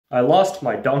I lost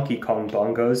my Donkey Kong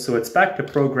bongos, so it's back to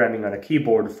programming on a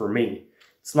keyboard for me.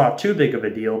 It's not too big of a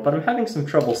deal, but I'm having some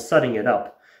trouble setting it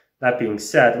up. That being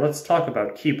said, let's talk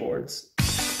about keyboards.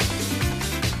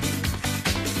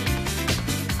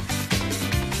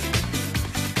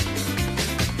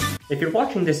 If you're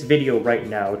watching this video right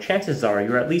now, chances are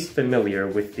you're at least familiar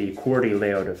with the QWERTY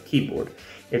layout of keyboard.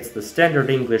 It's the standard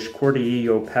English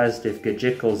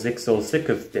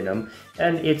qwertyuiopasdfghjklzxcvbnm,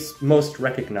 and it's most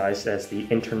recognized as the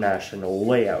international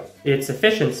layout. Its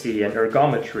efficiency and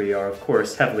ergometry are of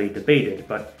course heavily debated,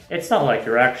 but it's not like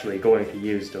you're actually going to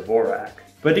use Dvorak.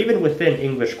 But even within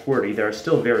English QWERTY, there are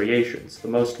still variations, the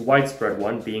most widespread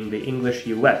one being the English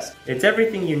US. It's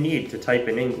everything you need to type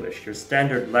in English, your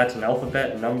standard Latin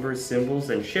alphabet, numbers,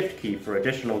 symbols, and shift key for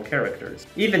additional characters.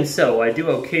 Even so, I do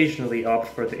occasionally opt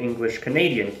for the English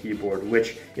Canadian keyboard,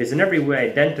 which is in every way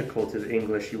identical to the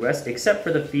English US, except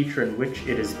for the feature in which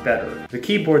it is better. The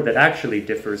keyboard that actually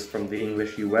differs from the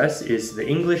English US is the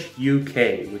English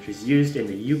UK, which is used in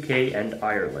the UK and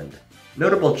Ireland.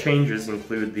 Notable changes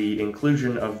include the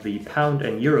inclusion of the pound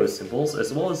and euro symbols,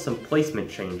 as well as some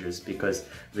placement changes, because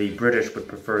the British would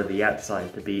prefer the @ sign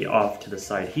to be off to the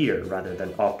side here, rather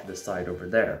than off to the side over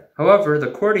there. However, the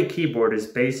QWERTY keyboard is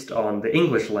based on the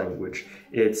English language,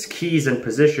 its keys and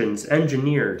positions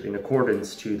engineered in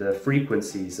accordance to the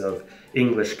frequencies of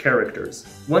English characters.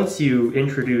 Once you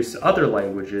introduce other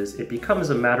languages, it becomes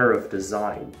a matter of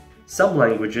design. Some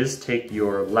languages take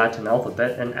your Latin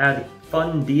alphabet and add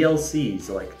fun DLCs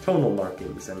like tonal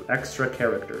markings and extra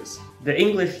characters. The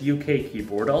English UK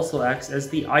keyboard also acts as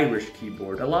the Irish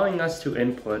keyboard, allowing us to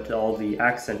input all the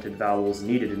accented vowels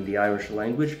needed in the Irish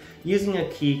language using a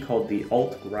key called the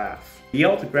Alt-Graph. The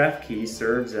Alt-Graph key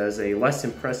serves as a less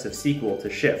impressive sequel to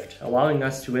Shift, allowing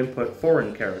us to input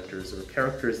foreign characters or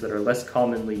characters that are less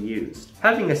commonly used.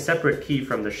 Having a separate key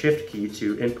from the Shift key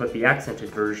to input the accented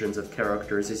versions of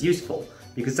characters is useful,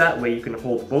 because that way you can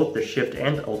hold both the Shift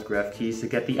and Alt-Graph keys to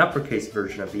get the uppercase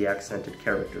version of the accented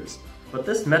characters. But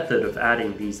this method of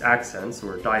adding these accents,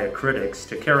 or diacritics,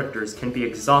 to characters can be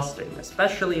exhausting,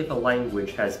 especially if a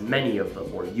language has many of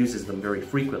them or uses them very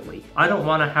frequently. I don't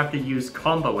want to have to use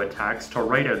combo attacks to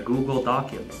write a Google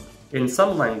document. In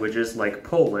some languages, like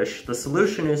Polish, the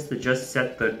solution is to just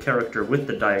set the character with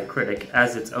the diacritic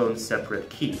as its own separate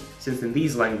key, since in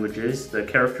these languages, the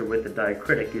character with the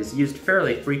diacritic is used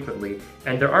fairly frequently,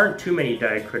 and there aren't too many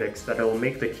diacritics that will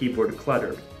make the keyboard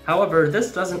cluttered. However,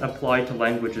 this doesn't apply to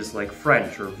languages like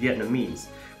French or Vietnamese,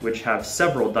 which have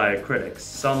several diacritics,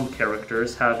 some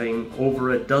characters having over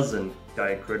a dozen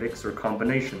diacritics or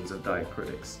combinations of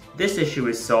diacritics. This issue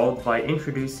is solved by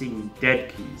introducing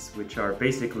dead keys, which are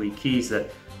basically keys that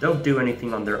don't do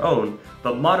anything on their own,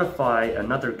 but modify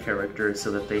another character so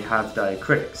that they have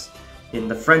diacritics. In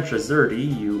the French AZERTY,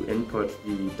 you input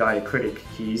the diacritic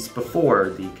keys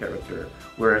before the character,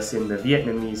 whereas in the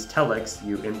Vietnamese telex,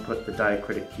 you input the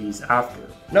diacritic keys after.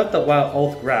 Note that while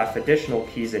Alt-Graph, additional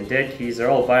keys, and dead keys are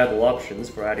all viable options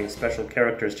for adding special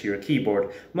characters to your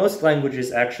keyboard, most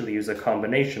languages actually use a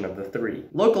combination of the three.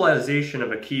 Localization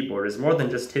of a keyboard is more than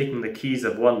just taking the keys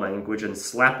of one language and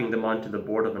slapping them onto the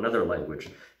board of another language.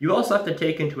 You also have to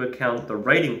take into account the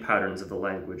writing patterns of the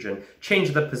language and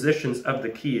change the positions of the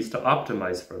keys to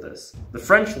optimize for this. The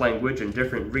French language in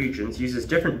different regions uses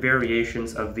different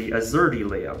variations of the AZERTY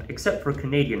layout, except for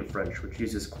Canadian French, which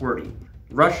uses QWERTY.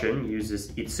 Russian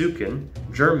uses Itsukin,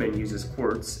 German uses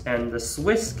Quartz, and the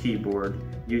Swiss keyboard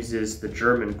uses the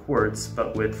German Quartz,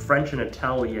 but with French and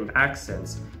Italian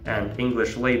accents and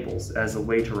English labels as a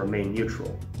way to remain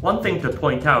neutral. One thing to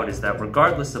point out is that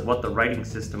regardless of what the writing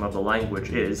system of the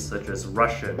language is, such as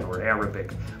Russian or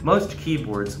Arabic, most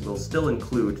keyboards will still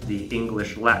include the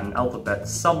English-Latin alphabet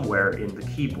somewhere in the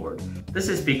keyboard. This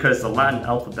is because the Latin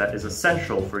alphabet is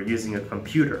essential for using a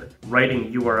computer,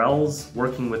 writing URLs,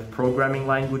 working with programming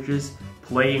languages,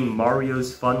 playing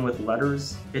Mario's Fun with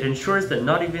Letters. It ensures that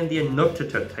not even the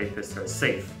Inuktitut typists are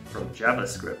safe from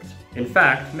JavaScript. In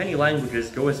fact, many languages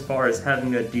go as far as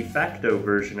having a de facto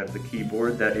version of the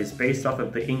keyboard that is based off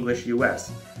of the English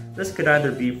US. This could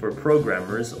either be for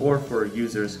programmers or for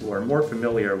users who are more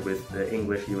familiar with the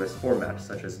English US format,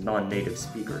 such as non-native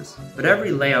speakers. But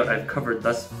every layout I've covered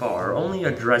thus far only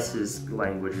addresses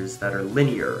languages that are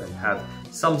linear and have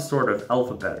some sort of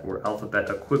alphabet or alphabet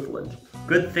equivalent.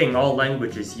 Good thing all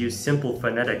languages use simple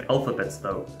phonetic alphabets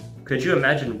though. Could you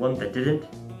imagine one that didn't?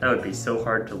 That would be so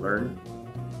hard to learn.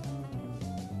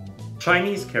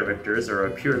 Chinese characters are a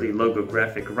purely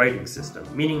logographic writing system,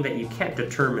 meaning that you can't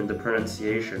determine the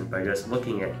pronunciation by just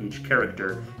looking at each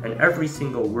character, and every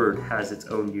single word has its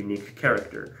own unique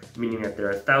character, meaning that there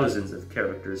are thousands of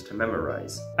characters to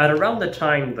memorize. At around the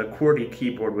time the QWERTY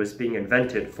keyboard was being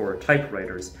invented for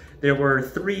typewriters, there were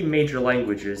three major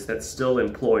languages that still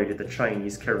employed the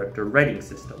Chinese character writing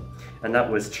system, and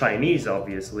that was Chinese,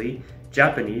 obviously,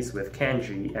 Japanese with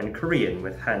kanji, and Korean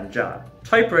with hanja.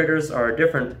 Typewriters are a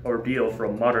different ordeal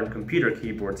from modern computer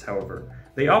keyboards, however.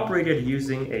 They operated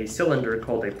using a cylinder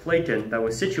called a platen that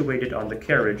was situated on the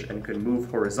carriage and could move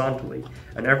horizontally,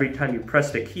 and every time you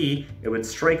pressed a key, it would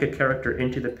strike a character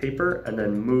into the paper and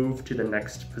then move to the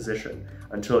next position,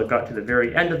 until it got to the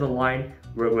very end of the line,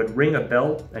 where it would ring a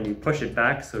bell and you push it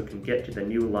back so it can get to the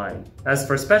new line. As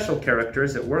for special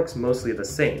characters, it works mostly the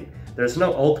same. There's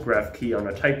no alt-graph key on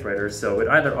a typewriter, so it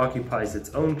either occupies its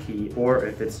own key, or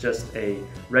if it's just a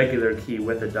regular key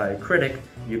with a diacritic,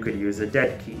 you could use a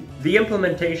dead key. The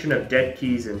implementation of dead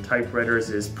keys in typewriters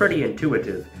is pretty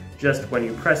intuitive. Just when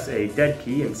you press a dead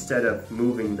key, instead of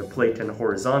moving the platen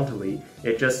horizontally,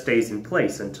 it just stays in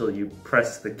place until you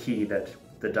press the key that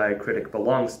the diacritic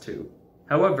belongs to.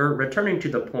 However, returning to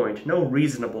the point, no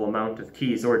reasonable amount of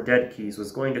keys or dead keys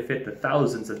was going to fit the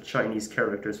thousands of Chinese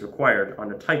characters required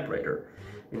on a typewriter.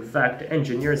 In fact,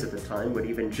 engineers at the time would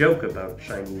even joke about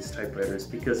Chinese typewriters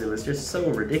because it was just so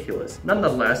ridiculous.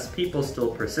 Nonetheless, people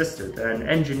still persisted, and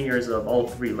engineers of all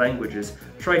three languages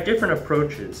tried different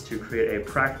approaches to create a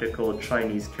practical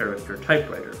Chinese character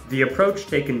typewriter. The approach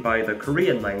taken by the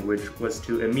Korean language was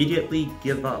to immediately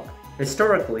give up.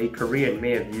 Historically, Korean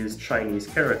may have used Chinese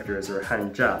characters, or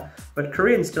hanja, but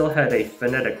Korean still had a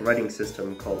phonetic writing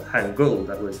system called Hangul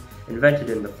that was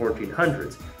invented in the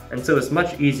 1400s, and so it's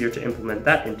much easier to implement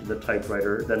that into the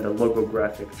typewriter than the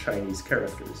logographic Chinese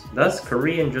characters. Thus,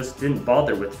 Korean just didn't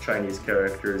bother with Chinese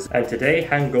characters, and today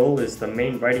Hangul is the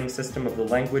main writing system of the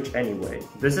language anyway.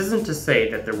 This isn't to say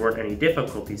that there weren't any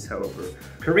difficulties, however.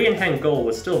 Korean Hangul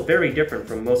was still very different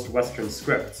from most Western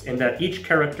scripts, in that each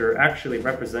character actually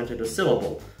represented a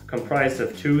syllable, comprised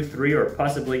of 2, 3, or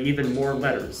possibly even more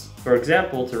letters. For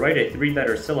example, to write a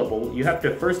 3-letter syllable, you have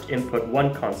to first input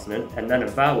one consonant, and then a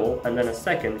vowel, and then a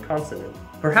second consonant.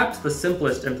 Perhaps the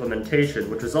simplest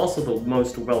implementation, which is also the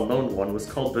most well-known one, was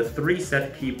called the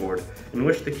 3-set keyboard, in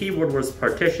which the keyboard was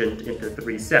partitioned into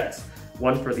 3 sets,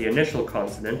 one for the initial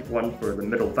consonant, one for the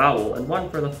middle vowel, and one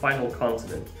for the final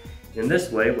consonant. In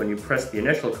this way, when you press the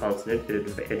initial consonant,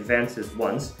 it advances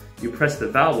once, you press the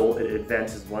vowel, it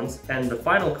advances once, and the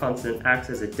final consonant acts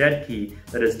as a dead key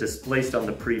that is displaced on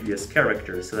the previous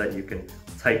character so that you can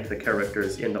type the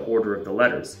characters in the order of the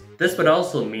letters. This would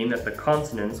also mean that the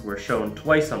consonants were shown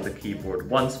twice on the keyboard,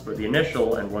 once for the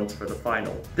initial and once for the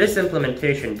final. This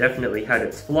implementation definitely had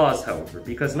its flaws, however,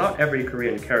 because not every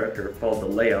Korean character followed the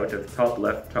layout of top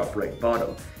left, top right,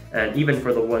 bottom. And even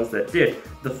for the ones that did,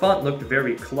 the font looked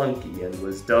very clunky and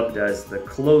was dubbed as the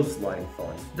clothesline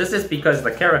font. This is because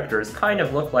the characters kind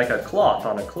of look like a cloth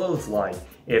on a clothesline,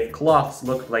 if cloths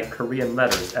looked like Korean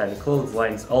letters and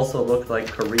clotheslines also looked like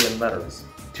Korean letters.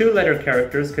 2-letter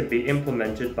characters could be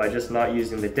implemented by just not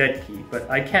using the dead key, but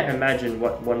I can't imagine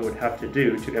what one would have to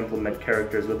do to implement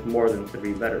characters with more than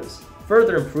 3 letters.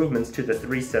 Further improvements to the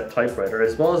 3-set typewriter,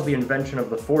 as well as the invention of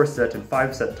the 4-set and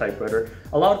 5-set typewriter,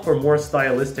 allowed for more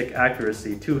stylistic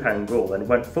accuracy to Hangul and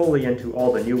went fully into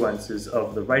all the nuances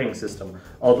of the writing system,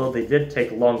 although they did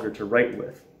take longer to write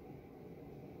with.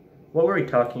 What were we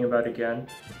talking about again?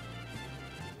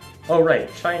 Oh right,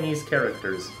 Chinese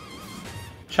characters.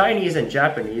 Chinese and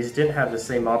Japanese didn't have the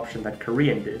same option that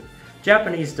Korean did.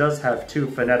 Japanese does have 2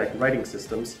 phonetic writing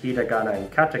systems, Hiragana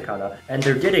and katakana, and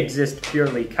there did exist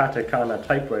purely katakana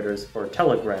typewriters for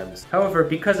telegrams. However,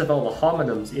 because of all the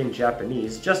homonyms in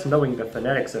Japanese, just knowing the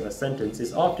phonetics of a sentence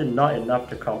is often not enough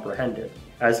to comprehend it.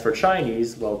 As for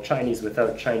Chinese, well, Chinese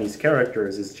without Chinese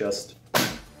characters is just...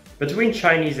 Between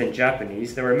Chinese and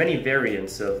Japanese, there were many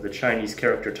variants of the Chinese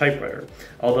character typewriter,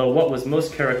 although what was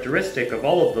most characteristic of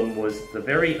all of them was the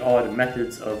very odd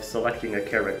methods of selecting a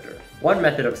character. One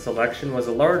method of selection was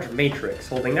a large matrix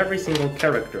holding every single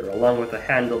character, along with a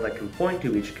handle that can point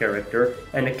to each character,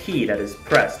 and a key that is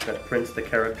pressed that prints the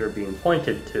character being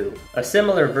pointed to. A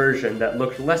similar version that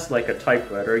looked less like a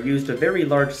typewriter used a very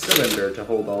large cylinder to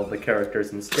hold all of the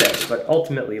characters instead, but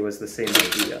ultimately it was the same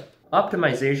idea.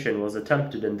 Optimization was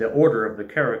attempted in the order of the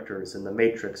characters in the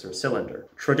matrix or cylinder.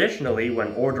 Traditionally,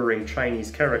 when ordering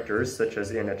Chinese characters, such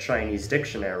as in a Chinese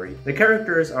dictionary, the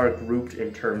characters are grouped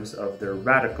in terms of their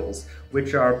radicals,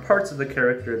 which are parts of the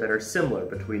character that are similar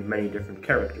between many different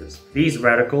characters. These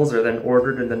radicals are then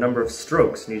ordered in the number of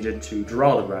strokes needed to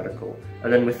draw the radical,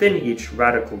 and then within each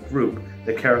radical group,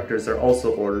 the characters are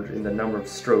also ordered in the number of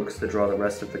strokes to draw the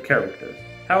rest of the character.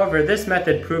 However, this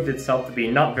method proved itself to be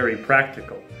not very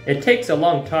practical. It takes a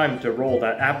long time to roll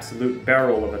that absolute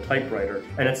barrel of a typewriter,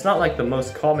 and it's not like the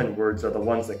most common words are the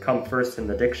ones that come first in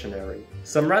the dictionary.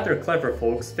 Some rather clever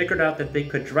folks figured out that they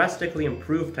could drastically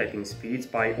improve typing speeds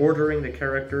by ordering the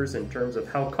characters in terms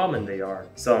of how common they are.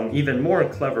 Some even more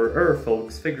cleverer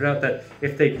folks figured out that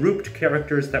if they grouped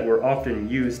characters that were often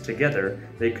used together,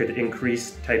 they could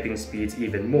increase typing speeds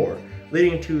even more,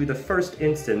 leading to the first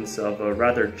instance of a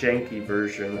rather janky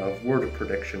version of word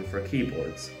prediction for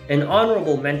keyboards. An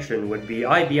honorable mention would be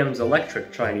IBM's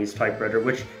electric Chinese typewriter,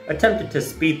 which attempted to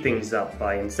speed things up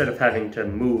by, instead of having to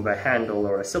move a handle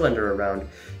or a cylinder around,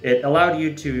 it allowed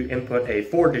you to input a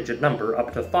 4-digit number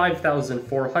up to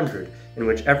 5,400, in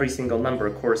which every single number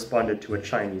corresponded to a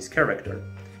Chinese character.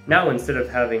 Now, instead of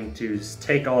having to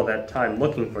take all that time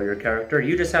looking for your character,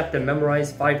 you just have to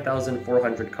memorize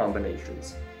 5,400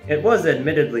 combinations. It was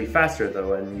admittedly faster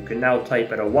though, and you can now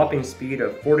type at a whopping speed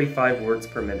of 45 words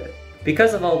per minute.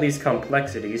 Because of all these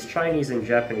complexities, Chinese and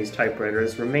Japanese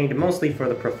typewriters remained mostly for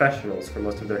the professionals for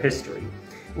most of their history.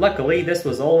 Luckily, this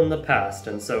was all in the past,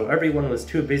 and so everyone was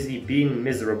too busy being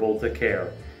miserable to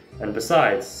care. And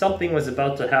besides, something was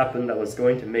about to happen that was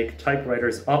going to make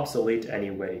typewriters obsolete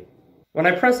anyway. When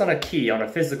I press on a key on a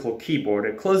physical keyboard,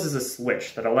 it closes a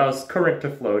switch that allows current to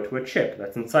flow to a chip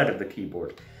that's inside of the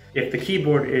keyboard. If the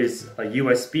keyboard is a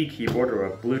USB keyboard or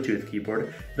a Bluetooth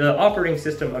keyboard, the operating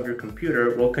system of your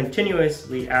computer will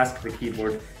continuously ask the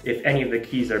keyboard if any of the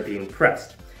keys are being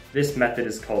pressed. This method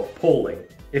is called polling.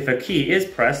 If a key is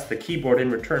pressed, the keyboard in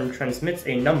return transmits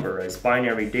a number as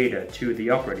binary data to the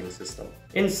operating system.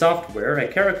 In software, a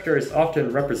character is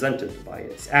often represented by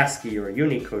its ASCII or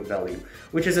Unicode value,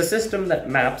 which is a system that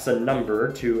maps a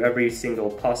number to every single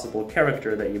possible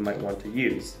character that you might want to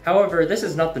use. However, this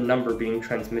is not the number being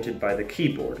transmitted by the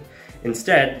keyboard.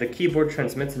 Instead, the keyboard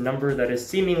transmits a number that is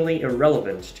seemingly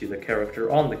irrelevant to the character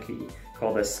on the key,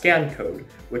 called a scan code,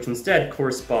 which instead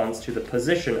corresponds to the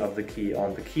position of the key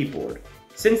on the keyboard.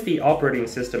 Since the operating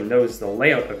system knows the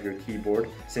layout of your keyboard,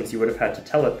 since you would have had to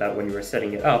tell it that when you were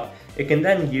setting it up, it can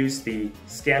then use the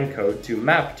scan code to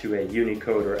map to a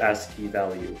Unicode or ASCII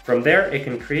value. From there, it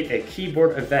can create a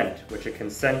keyboard event, which it can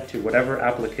send to whatever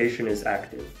application is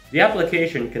active. The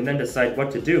application can then decide what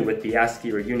to do with the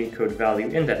ASCII or Unicode value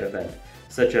in that event,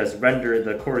 such as render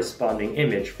the corresponding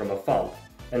image from a font.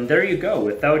 And there you go,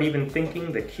 without even thinking,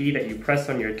 the key that you press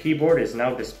on your keyboard is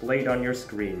now displayed on your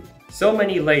screen. So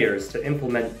many layers to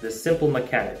implement this simple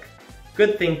mechanic.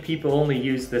 Good thing people only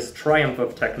use this triumph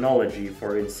of technology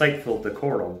for insightful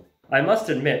decorum. I must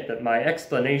admit that my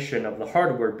explanation of the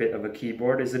hardware bit of a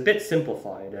keyboard is a bit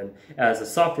simplified, and as a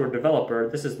software developer,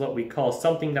 this is what we call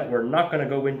something that we're not going to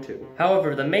go into.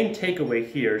 However, the main takeaway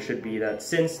here should be that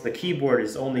since the keyboard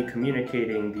is only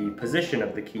communicating the position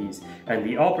of the keys, and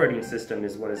the operating system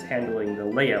is what is handling the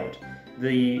layout,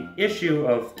 the issue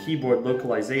of keyboard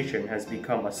localization has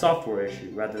become a software issue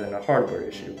rather than a hardware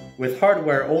issue, with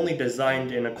hardware only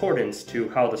designed in accordance to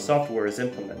how the software is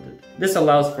implemented. This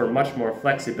allows for much more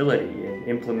flexibility in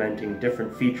implementing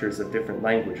different features of different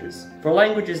languages. For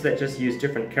languages that just use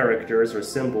different characters or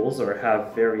symbols or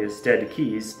have various dead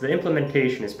keys, the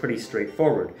implementation is pretty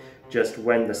straightforward. Just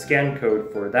when the scan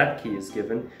code for that key is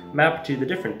given, map to the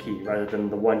different key rather than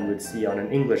the one you would see on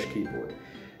an English keyboard.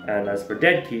 And as for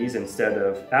dead keys, instead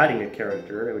of adding a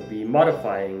character, it would be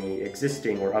modifying the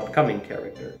existing or upcoming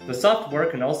character. The software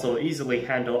can also easily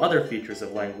handle other features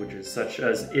of languages, such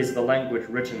as is the language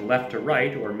written left to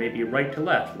right or maybe right to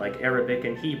left, like Arabic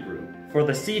and Hebrew. For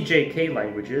the CJK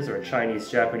languages, or Chinese,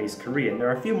 Japanese, Korean, there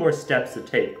are a few more steps to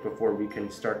take before we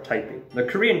can start typing. The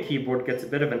Korean keyboard gets a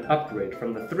bit of an upgrade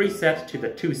from the 3-set to the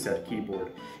 2-set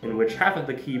keyboard, in which half of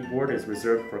the keyboard is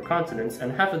reserved for consonants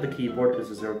and half of the keyboard is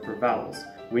reserved for vowels.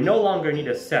 We no longer need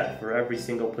a set for every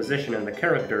single position in the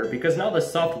character because now the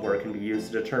software can be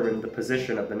used to determine the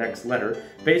position of the next letter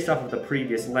based off of the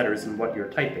previous letters in what you're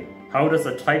typing. How does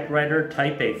a typewriter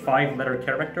type a 5-letter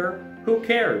character? Who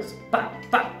cares? Ba,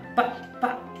 ba, ba,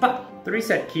 ba, ba.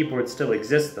 3-set keyboards still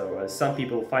exist though, as some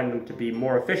people find them to be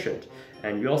more efficient,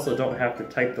 and you also don't have to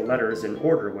type the letters in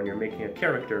order when you're making a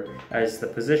character, as the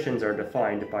positions are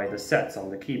defined by the sets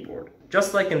on the keyboard.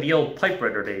 Just like in the old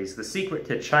typewriter days, the secret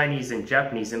to Chinese and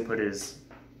Japanese input is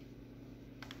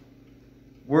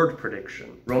Word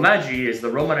prediction. Romaji is the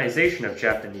romanization of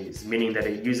Japanese, meaning that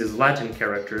it uses Latin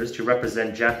characters to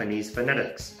represent Japanese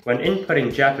phonetics. When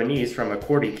inputting Japanese from a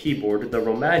QWERTY keyboard, the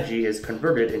Romaji is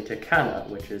converted into kana,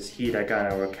 which is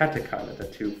Hiragana or katakana, the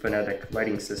two phonetic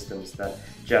writing systems that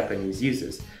Japanese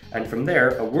uses. And from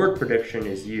there, a word prediction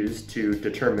is used to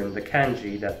determine the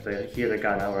kanji that the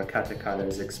Hiragana or katakana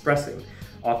is expressing,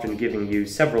 often giving you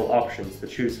several options to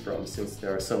choose from since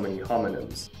there are so many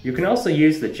homonyms. You can also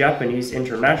use the Japanese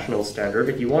International Standard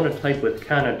if you want to type with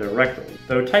kana directly,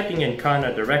 though typing in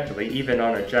kana directly, even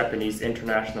on a Japanese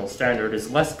International Standard, is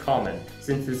less common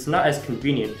since it's not as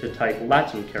convenient to type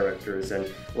Latin characters,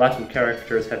 and Latin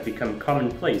characters have become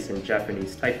commonplace in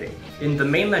Japanese typing. In the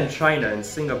mainland China and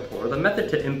Singapore, the method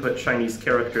to input Chinese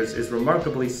characters is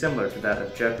remarkably similar to that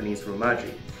of Japanese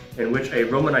Romaji, in which a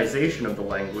romanization of the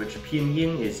language,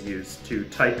 pinyin, is used to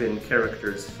type in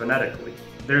characters phonetically.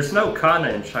 There's no kana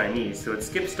in Chinese, so it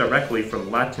skips directly from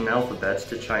Latin alphabet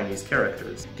to Chinese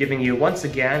characters, giving you once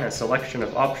again a selection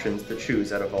of options to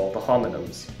choose out of all the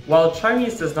homonyms. While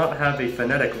Chinese does not have a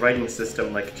phonetic writing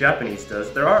system like Japanese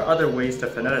does, there are other ways to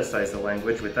phoneticize the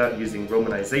language without using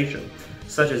romanization,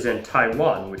 such as in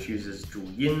Taiwan, which uses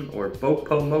zhuyin or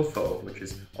bopomofo, which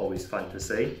is always fun to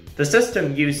say. The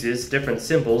system uses different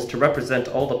symbols to represent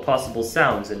all the possible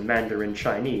sounds in Mandarin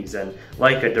Chinese, and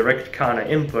like a direct kana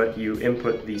input, you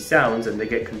input these sounds and they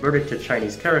get converted to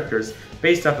Chinese characters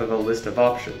based off of a list of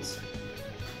options.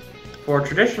 For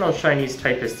traditional Chinese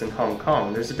typists in Hong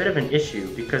Kong, there's a bit of an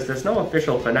issue because there's no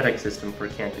official phonetic system for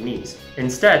Cantonese.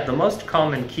 Instead, the most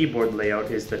common keyboard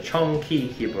layout is the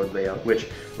Chongqi keyboard layout, which,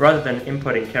 rather than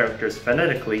inputting characters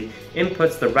phonetically,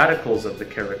 inputs the radicals of the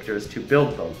characters to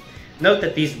build them. Note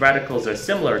that these radicals are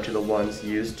similar to the ones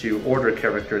used to order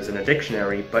characters in a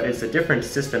dictionary, but it's a different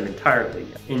system entirely.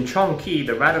 In Chongqi,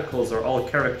 the radicals are all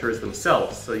characters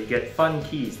themselves, so you get fun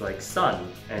keys like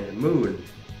sun and moon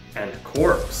and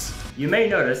corpse. You may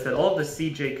notice that all of the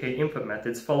CJK input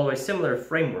methods follow a similar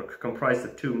framework comprised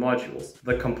of two modules: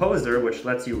 the composer, which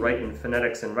lets you write in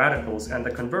phonetics and radicals, and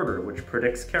the converter, which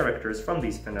predicts characters from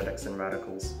these phonetics and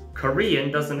radicals.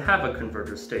 Korean doesn't have a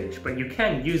converter stage, but you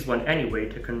can use one anyway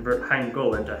to convert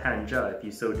Hangul into Hanja if you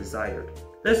so desired.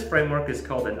 This framework is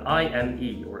called an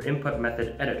IME, or Input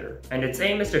Method Editor, and its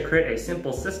aim is to create a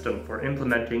simple system for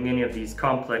implementing any of these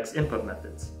complex input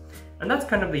methods. And that's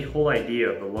kind of the whole idea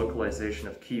of the localization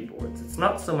of keyboards. It's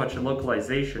not so much a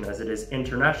localization as it is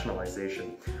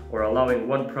internationalization, or allowing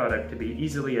one product to be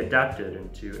easily adapted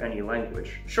into any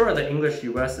language. Sure, the English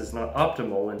US is not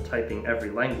optimal in typing every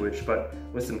language, but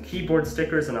with some keyboard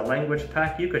stickers and a language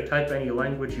pack, you could type any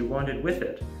language you wanted with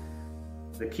it.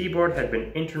 The keyboard had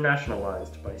been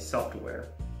internationalized by software.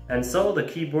 And so the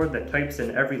keyboard that types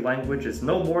in every language is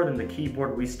no more than the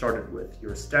keyboard we started with,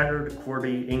 your standard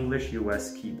QWERTY English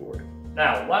US keyboard.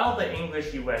 Now, while the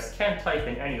English US can type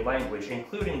in any language,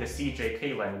 including the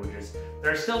CJK languages,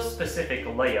 there are still specific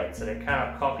layouts that it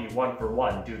cannot copy one for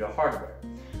one due to hardware.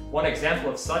 One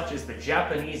example of such is the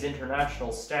Japanese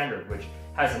International Standard, which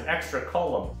has an extra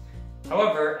column.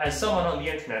 However, as someone on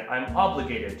the internet, I'm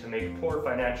obligated to make poor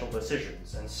financial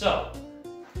decisions, and so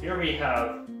here we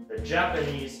have the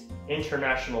Japanese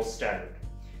International Standard.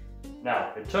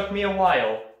 Now, it took me a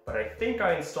while, but I think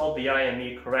I installed the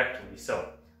IME correctly, so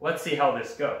let's see how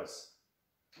this goes.